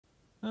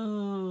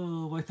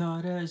Oh, I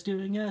thought I was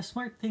doing a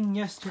smart thing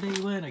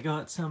yesterday when I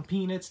got some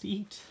peanuts to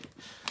eat.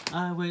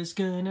 I was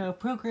gonna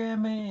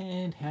program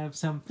and have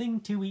something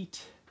to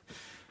eat.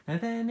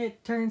 And then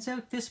it turns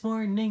out this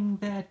morning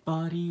that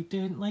body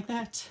didn't like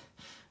that.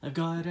 I've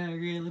got a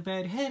really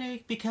bad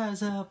headache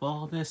because of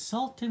all the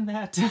salt in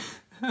that.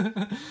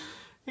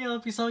 Hey, I'll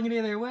be song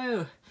together,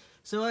 whoa.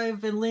 So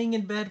I've been laying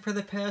in bed for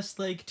the past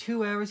like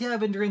 2 hours. Yeah, I've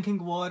been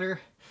drinking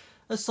water.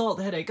 A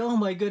salt headache, oh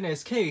my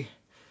goodness. Okay,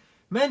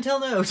 mental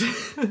note.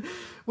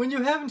 When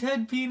you haven't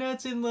had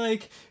peanuts in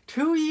like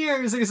 2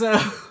 years or so,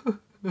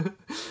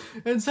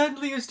 and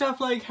suddenly you stuff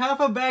like half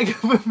a bag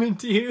of them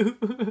into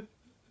you.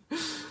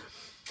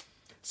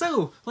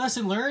 So,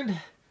 lesson learned.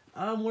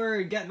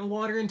 We're getting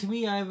water into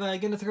me. I'm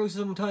gonna throw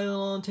some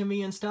Tylenol into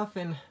me and stuff,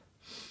 and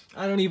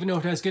I don't even know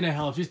if that's gonna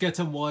help. Just get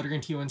some water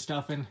into you and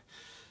stuff. And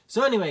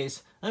so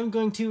anyways, I'm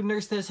going to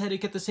nurse this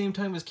headache at the same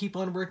time as keep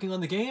on working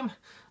on the game.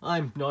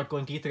 I'm not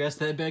going to eat the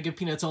rest of that bag of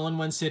peanuts all in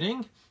one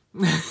sitting.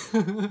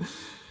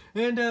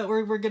 And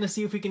we're gonna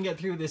see if we can get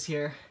through this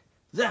here.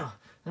 So,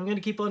 I'm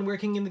gonna keep on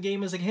working in the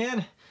game as I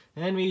can,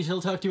 and we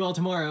shall talk to you all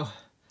tomorrow.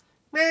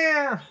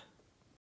 Meow!